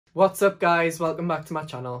What's up guys, welcome back to my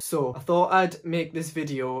channel. So I thought I'd make this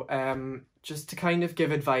video just to kind of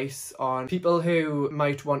give advice on people who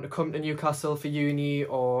might want to come to Newcastle for uni,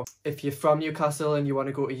 or if you're from Newcastle and you want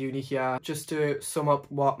to go to uni here, just to sum up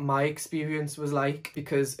what my experience was like,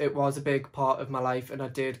 because it was a big part of my life and I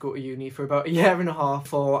did go to uni for about a year and a half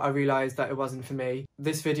before I realised that it wasn't for me.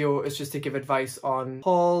 This video is just to give advice on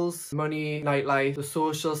halls, money, nightlife, the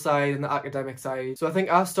social side and the academic side. So I think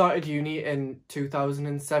I started uni in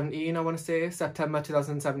 2017, I want to say, September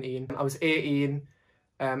 2017. I was 18.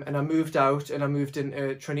 And I moved out and I moved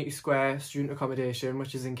into Trinity Square student accommodation,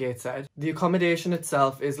 which is in Gateshead. The accommodation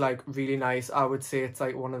itself is like really nice. I would say it's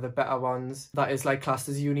like one of the better ones that is like classed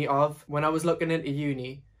as uni of. When I was looking into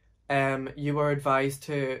uni, you were advised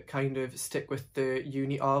to kind of stick with the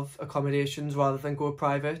uni of accommodations rather than go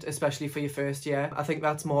private, especially for your first year. I think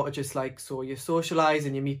that's more to just like so you socialise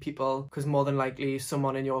and you meet people, because more than likely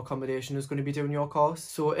someone in your accommodation is going to be doing your course.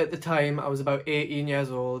 So at the time I was about 18 years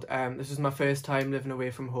old. This was my first time living away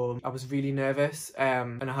from home. I was really nervous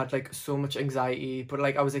and I had like so much anxiety, but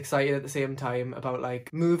like I was excited at the same time about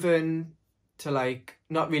like moving to like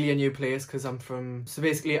not really a new place, because I'm from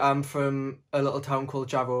a little town called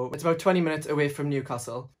Jarrow. It's about 20 minutes away from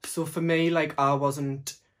Newcastle. So for me, like I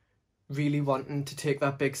wasn't really wanting to take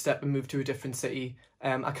that big step and move to a different city.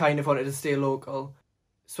 I kind of wanted to stay local.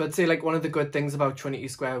 So I'd say like one of the good things about Trinity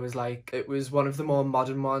Square was like it was one of the more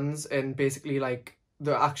modern ones, and basically like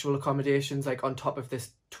the actual accommodations like on top of this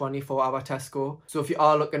 24-hour Tesco. So if you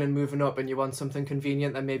are looking and moving up and you want something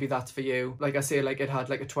convenient, then maybe that's for you. Like I say, like it had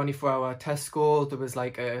like a 24-hour Tesco,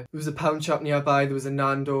 there was a pound shop nearby, there was a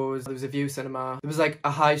Nando's, there was a View Cinema, there was like a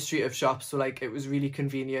high street of shops, so like it was really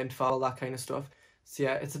convenient for all that kind of stuff. So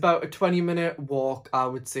yeah, it's about a 20-minute walk, I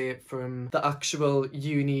would say, from the actual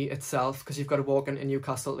uni itself, because you've got to walk into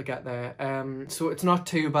Newcastle to get there. So it's not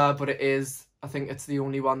too bad, but it is, I think it's the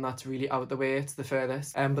only one that's really out the way. It's the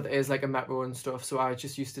furthest. But there is like a metro and stuff, so I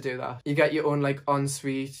just used to do that. You get your own like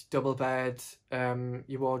ensuite, double bed,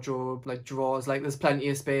 your wardrobe, like drawers, like there's plenty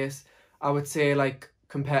of space. I would say like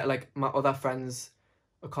compared to like my other friends'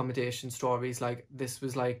 accommodation stories, like this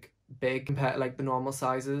was like big compared to like the normal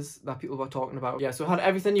sizes that people were talking about. Yeah, so it had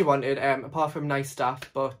everything you wanted, apart from nice staff,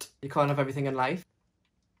 but you can't have everything in life.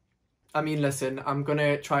 I mean, listen, I'm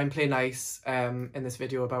gonna try and play nice in this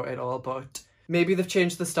video about it all, but maybe they've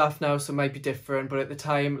changed the staff now, so it might be different, but at the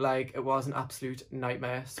time, like, it was an absolute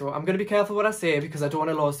nightmare. So I'm going to be careful what I say, because I don't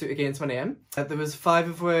want a lawsuit against my name. There was 5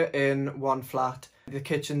 of us in one flat. The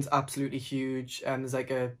kitchen's absolutely huge, and there's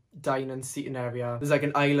like a dining seating area. There's like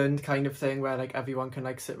an island kind of thing where like everyone can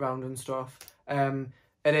like sit around and stuff. It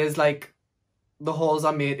is like the halls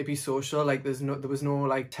are made to be social. Like there was no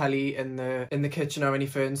like telly in the kitchen or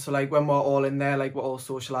anything, so like when we're all in there, like we're all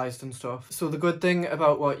socialized and stuff. So the good thing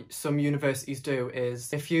about what some universities do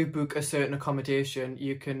is if you book a certain accommodation,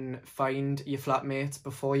 you can find your flatmates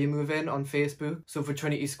before you move in on Facebook. So for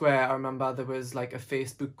Trinity Square, I remember there was like a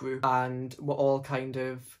Facebook group and we all kind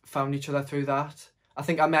of found each other through that. I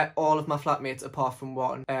think I met all of my flatmates apart from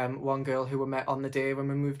one girl who we met on the day when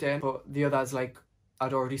we moved in, but the others, like,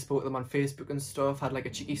 I'd already spoke to them on Facebook and stuff, had like a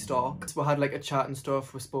cheeky stalk. So we had like a chat and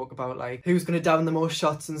stuff. We spoke about like who's gonna down the most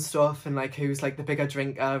shots and stuff, and like who's like the bigger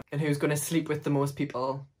drinker and who's gonna sleep with the most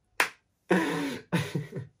people.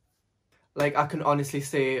 Like I can honestly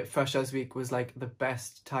say Freshers Week was like the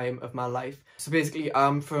best time of my life. So basically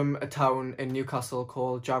I'm from a town in Newcastle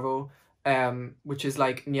called Jarrow, which is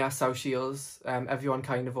like near South Shields. Everyone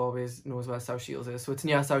kind of always knows where South Shields is, so it's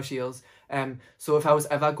near South Shields. So if I was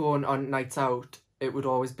ever going on nights out, it would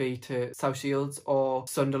always be to South Shields or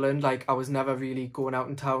Sunderland. Like I was never really going out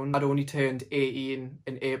in town. I'd only turned 18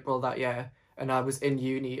 in April that year, and I was in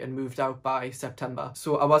uni and moved out by September.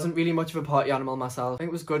 So I wasn't really much of a party animal myself. I think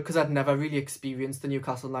it was good because I'd never really experienced the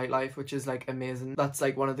Newcastle nightlife, which is like amazing. That's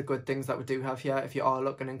like one of the good things that we do have here if you are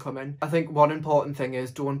looking and coming. I think one important thing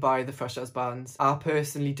is don't buy the freshers bands. I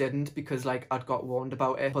personally didn't, because like I'd got warned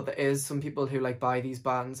about it, but there is some people who like buy these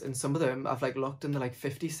bands, and some of them I've like looked and they're like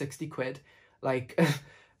 50-60 quid. Like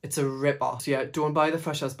it's a rip-off. So yeah, don't buy the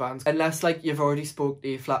freshers bands unless like you've already spoke to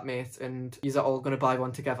your flatmates and you're all gonna buy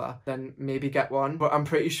one together, then maybe get one. But I'm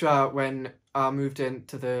pretty sure when I moved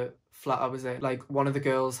into the flat I was in, like one of the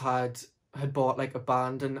girls had bought like a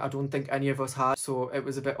band, and I don't think any of us had, so it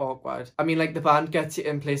was a bit awkward. I mean, like the band gets you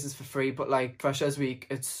in places for free, but like Freshers Week,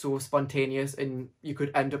 it's so spontaneous and you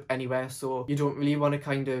could end up anywhere, so you don't really want to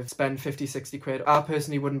kind of spend 50-60 quid. I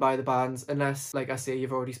personally wouldn't buy the bands unless, like I say,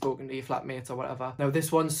 you've already spoken to your flatmates or whatever. Now this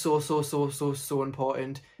one's so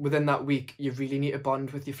important. Within that week you really need to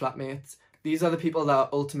bond with your flatmates. these are the people that are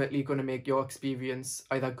ultimately going to make your experience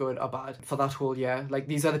either good or bad for that whole year. Like,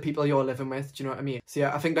 these are the people you're living with, do you know what I mean? So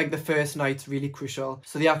yeah, I think like the first night's really crucial.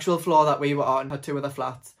 So the actual floor that we were on had 2 other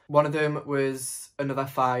flats. One of them was another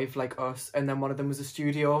 5 like us, and then one of them was a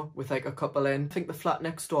studio with like a couple in. I think the flat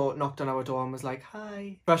next door knocked on our door and was like,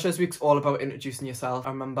 hi. Freshers Week's all about introducing yourself. I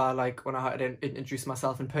remember like when I had to introduce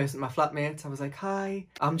myself in person to my flatmates, I was like, hi,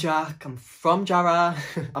 I'm Jack, I'm from Jarrah,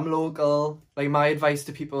 I'm local. Like, my advice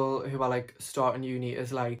to people who are like starting uni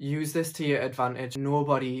is like, use this to your advantage.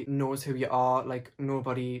 Nobody knows who you are, like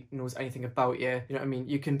nobody knows anything about you, you know what I mean?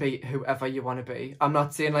 You can be whoever you want to be. I'm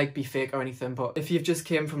not saying like be fake or anything, but if you've just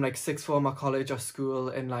came from like sixth form or college or school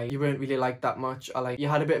and like you weren't really liked that much, or like you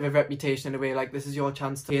had a bit of a reputation in a way, like this is your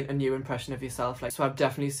chance to paint a new impression of yourself. Like, so I'd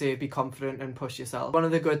definitely say be confident and push yourself. One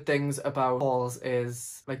of the good things about halls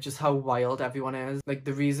is like just how wild everyone is. Like,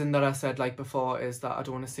 the reason that I said like before is that I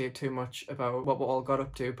don't want to say too much about what we all got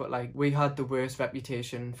up to, but like we had the worst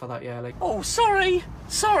reputation for that year. Like, oh sorry,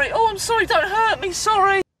 oh I'm sorry, don't hurt me,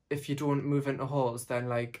 sorry. If you don't move into halls, then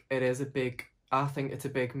like it is a big, I think it's a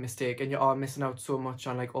big mistake, and you are missing out so much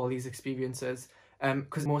on like all these experiences.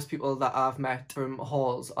 Because most people that I've met from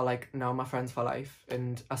halls are like now my friends for life,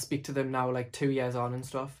 and I speak to them now like 2 years on and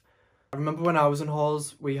stuff. I remember when I was in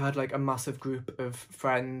halls, we had like a massive group of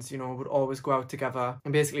friends, you know, would always go out together.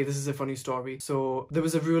 And basically, this is a funny story. So there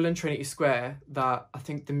was a rule in Trinity Square that I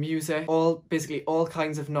think the music, basically all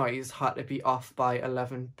kinds of noise had to be off by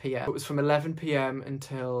 11 p.m. It was from 11 p.m.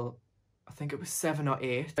 until I think it was 7 or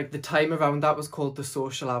 8. Like, the time around that was called the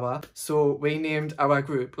social hour. So we named our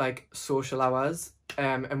group like social hours.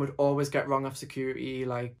 And would always get wrong off security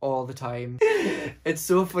like all the time. It's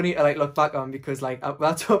so funny to like look back on, because like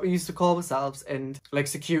that's what we used to call ourselves, and like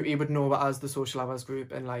security would know it as the social hours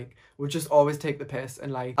group, and like would just always take the piss,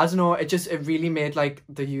 and like I don't know, it really made like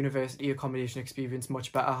the university accommodation experience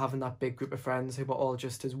much better, having that big group of friends who were all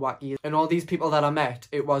just as wacky. And all these people that I met,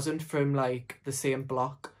 it wasn't from like the same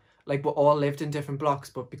block, like we all lived in different blocks,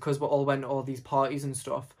 but because we all went to all these parties and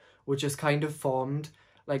stuff, we just kind of formed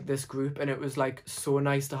like this group, and it was like so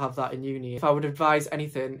nice to have that in uni. If I would advise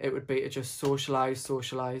anything, it would be to just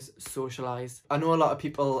socialise. I know a lot of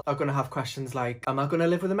people are going to have questions like, am I going to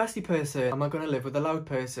live with a messy person? Am I going to live with a loud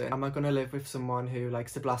person? Am I going to live with someone who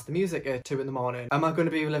likes to blast the music at 2 in the morning? Am I going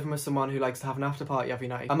to be living with someone who likes to have an after party every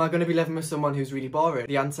night? Am I going to be living with someone who's really boring?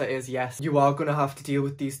 The answer is yes. You are going to have to deal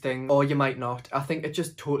with these things, or you might not. I think it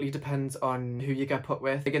just totally depends on who you get put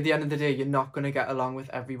with. Like, at the end of the day, you're not going to get along with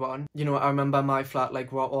everyone. You know, I remember my flat,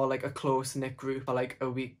 like we're all like a close-knit group for like a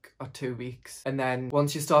week or 2 weeks, and then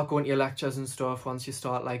once you start going to your lectures and stuff, once you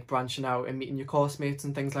start like branching out and meeting your course mates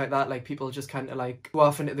and things like that, like people just kind of like go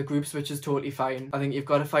off into the groups, which is totally fine. I think you've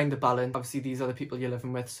got to find the balance. Obviously these are the people you're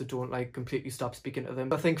living with, so don't like completely stop speaking to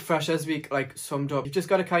them. I think Freshers Week like summed up, you've just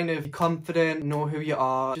got to kind of be confident, know who you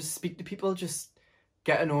are, just speak to people, just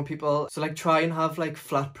get to know people. So like try and have like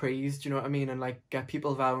flat prees, do you know what I mean, and like get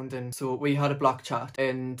people round. And so we had a block chat,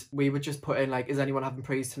 and we would just put in like, is anyone having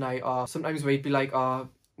prees tonight? Or sometimes we'd be like, oh,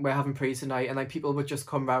 we're having prees tonight, and like people would just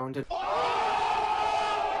come round and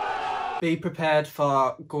be prepared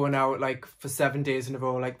for going out like for 7 days in a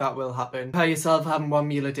row. Like, that will happen. Prepare yourself having 1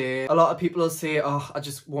 meal a day. A lot of people will say, oh, I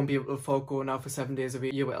just won't be able to afford going out for 7 days a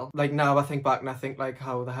week. You will. Like, now I think back and I think like,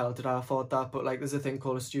 how the hell did I afford that? But like, there's a thing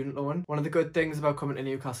called a student loan. One of the good things about coming to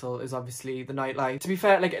Newcastle is obviously the nightlife. To be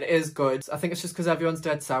fair, like, it is good. I think it's just because everyone's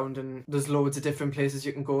dead sound and there's loads of different places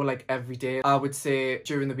you can go like every day. I would say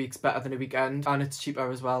during the week's better than a weekend, and it's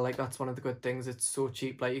cheaper as well. Like, that's one of the good things. It's so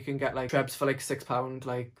cheap. Like, you can get like trebs for like £6.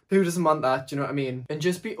 Like, who doesn't want that? Do you know what I mean? And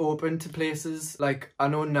just be open to places. Like, I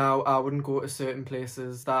know now I wouldn't go to certain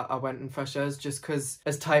places that I went in freshers, just because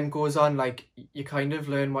as time goes on, like, you kind of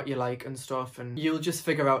learn what you like and stuff, and you'll just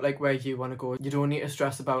figure out like where you want to go. You don't need to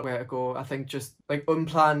stress about where to go. I think just like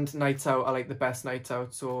unplanned nights out are like the best nights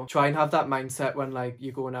out, so try and have that mindset when like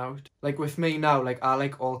you're going out. Like with me now, like I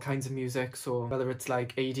like all kinds of music, so whether it's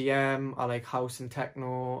like EDM or like house and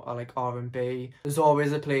techno or like R&B, there's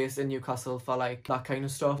always a place in Newcastle for like that kind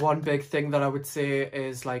of stuff. One big thing that I would say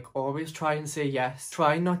is like always try and say yes.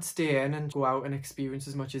 Try not stay in and go out and experience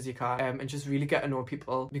as much as you can, and just really get to know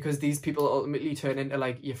people, because these people ultimately turn into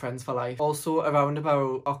like your friends for life. Also around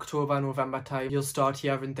about October, November time, you'll start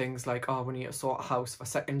hearing things like, oh, we need to sort a house for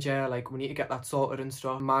second year, like we need to get that sorted and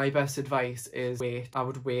stuff. My best advice is wait. I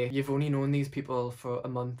would wait. You've only known these people for a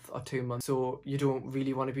month or 2 months, so you don't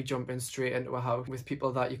really want to be jumping straight into a house with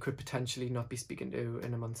people that you could potentially not be speaking to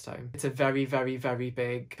in a month's time. It's a very, very, very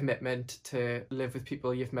big commitment. commitment to live with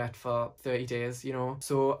people you've met for 30 days, you know,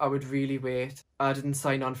 so I would really wait. I didn't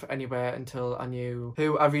sign on for anywhere until I knew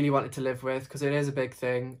who I really wanted to live with, because it is a big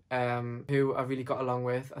thing, who I really got along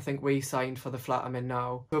with. I think we signed for the flat I'm in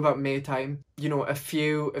now so about May time. You know, a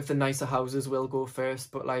few of the nicer houses will go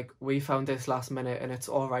first, but like we found this last minute and it's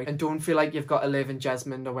alright. And don't feel like you've got to live in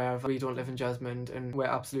Jesmond or wherever. We don't live in Jesmond and we're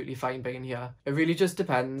absolutely fine being here. It really just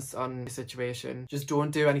depends on the situation. Just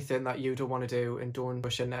don't do anything that you don't want to do, and don't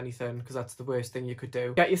push into anything, because that's the worst thing you could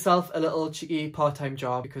do. Get yourself a little cheeky part-time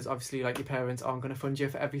job, because obviously like your parents aren't going to fund you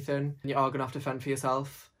for everything and you are going to have to fend for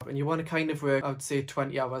yourself. And you want to kind of work, I would say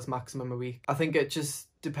 20 hours maximum a week. I think it just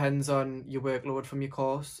depends on your workload from your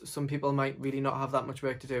course. Some people might really not have that much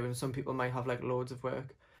work to do, and some people might have like loads of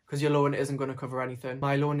work, because your loan isn't going to cover anything.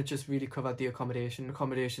 My loan had just really covered the accommodation.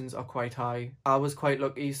 Accommodations are quite high. I was quite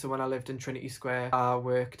lucky, so when I lived in Trinity Square, I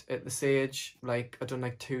worked at the Sage. Like, I'd done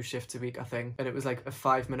like 2 shifts a week, I think, and it was like a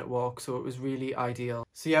 5-minute walk, so it was really ideal.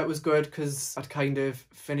 So yeah, it was good, because I'd kind of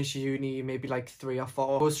finish uni maybe like 3 or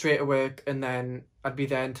 4, go straight to work, and then I'd be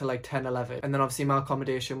there until like 10, 11. And then obviously my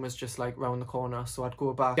accommodation was just like round the corner. So I'd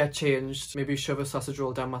go back, get changed, maybe shove a sausage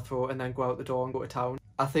roll down my throat, and then go out the door and go to town.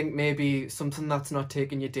 I think maybe something that's not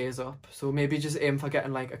taking your days up. So maybe just aim for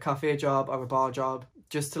getting like a cafe job or a bar job,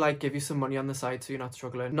 just to like give you some money on the side so you're not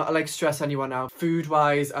struggling. Not to like stress anyone out. Food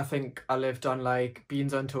wise, I think I lived on like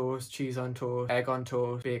beans on toast, cheese on toast, egg on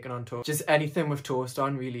toast, bacon on toast, just anything with toast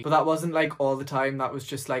on really. But that wasn't like all the time. That was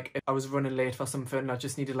just like if I was running late for something, I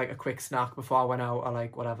just needed like a quick snack before I went out, or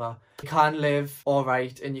like whatever. You can live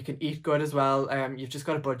alright and you can eat good as well. You've just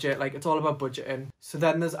got a budget. Like, it's all about budgeting. So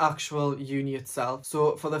then there's actual uni itself.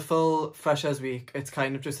 So for the full freshers week, it's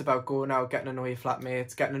kind of just about going out, getting to know your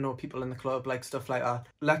flatmates, getting to know people in the club, like stuff like that.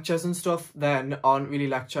 Lectures and stuff then aren't really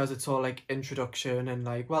lectures. It's all like introduction and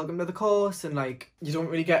like welcome to the course, and like you don't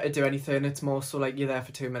really get to do anything. It's more so like you're there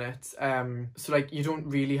for 2 minutes. So like you don't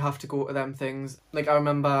really have to go to them things. Like, I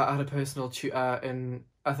remember I had a personal tutor, and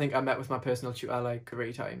I think I met with my personal tutor like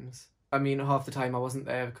 3 times. I mean, half the time I wasn't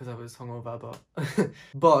there because I was hungover, but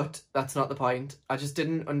but that's not the point. I just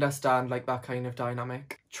didn't understand like that kind of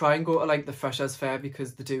dynamic. Try and go to like the freshers fair,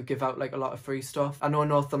 because they do give out like a lot of free stuff. I know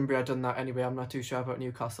Northumbria done that anyway. I'm not too sure about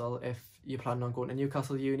Newcastle, if you plan on going to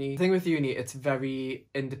Newcastle uni. The thing with uni, it's very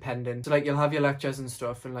independent. So like you'll have your lectures and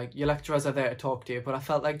stuff, and like your lecturers are there to talk to you, but I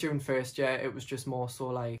felt like during first year it was just more so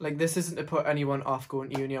like this isn't to put anyone off going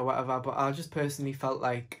to uni or whatever, but I just personally felt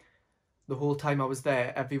like the whole time I was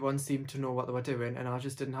there, everyone seemed to know what they were doing, and I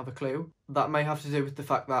just didn't have a clue. That might have to do with the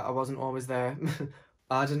fact that I wasn't always there.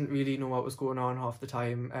 I didn't really know what was going on half the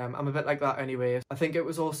time. I'm a bit like that anyway. I think it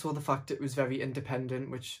was also the fact it was very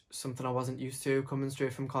independent, which is something I wasn't used to coming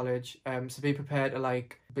straight from college. So be prepared to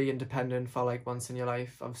like be independent for like once in your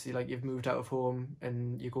life. Obviously like you've moved out of home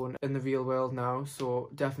and you're going in the real world now, so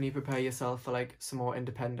definitely prepare yourself for like some more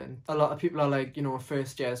independent. A lot of people are like, you know,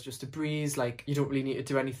 first year is just a breeze, like you don't really need to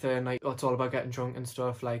do anything, like it's all about getting drunk and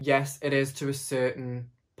stuff. Like, yes, it is to a certain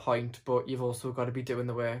point, but you've also got to be doing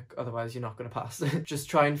the work, otherwise you're not going to pass. Just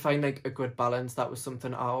try and find like a good balance. That was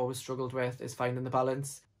something I always struggled with, is finding the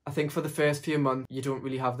balance. I think for the first few months you don't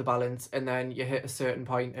really have the balance, and then you hit a certain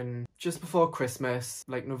point, and just before Christmas,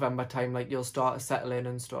 like November time, like you'll start to settle in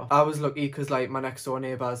and stuff. I was lucky because like my next door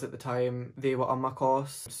neighbours at the time, they were on my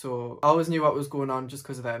course, so I always knew what was going on just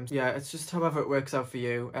because of them. Yeah, it's just however it works out for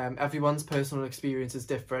you. Everyone's personal experience is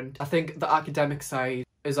different. I think the academic side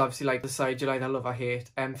is obviously like the side you'll either love or hate,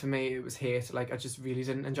 and for me it was hate. Like, I just really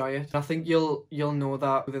didn't enjoy it. And I think you'll know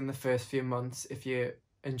that within the first few months if you're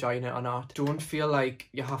enjoying it or not. Don't feel like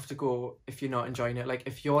you have to go if you're not enjoying it. Like,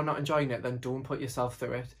 if you're not enjoying it, then don't put yourself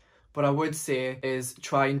through it. But I would say is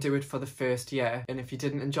try and do it for the first year, and if you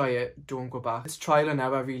didn't enjoy it, don't go back. It's trial and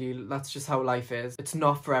error really. That's just how life is. It's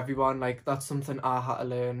not for everyone. Like, that's something I had to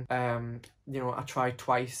learn. You know, I tried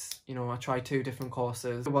twice. You know, I tried 2 different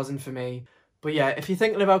courses. It wasn't for me. But yeah, if you're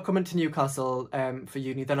thinking about coming to Newcastle for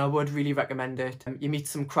uni, then I would really recommend it. You meet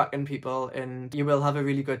some cracking people and you will have a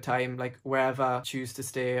really good time, like wherever you choose to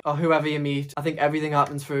stay or whoever you meet. I think everything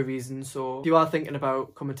happens for a reason, so if you are thinking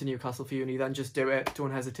about coming to Newcastle for uni, then just do it,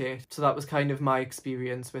 don't hesitate. So that was kind of my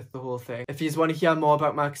experience with the whole thing. If you want to hear more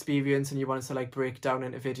about my experience and you want us to like break down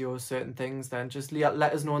into videos certain things, then just let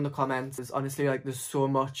us know in the comments. It's honestly like there's so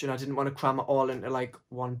much and I didn't want to cram it all into like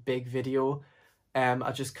one big video.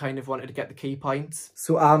 I just kind of wanted to get the key points.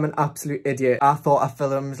 So I'm an absolute idiot. I thought I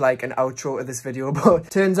filmed like an outro to this video,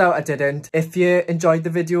 but turns out I didn't. If you enjoyed the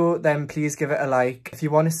video, then please give it a like. If you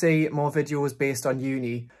want to see more videos based on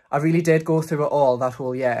uni, I really did go through it all that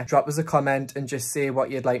whole year. Drop us a comment and just say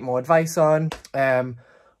what you'd like more advice on.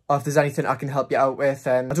 or if there's anything I can help you out with.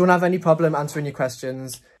 I don't have any problem answering your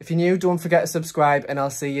questions. If you're new, don't forget to subscribe, and I'll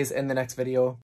see you in the next video.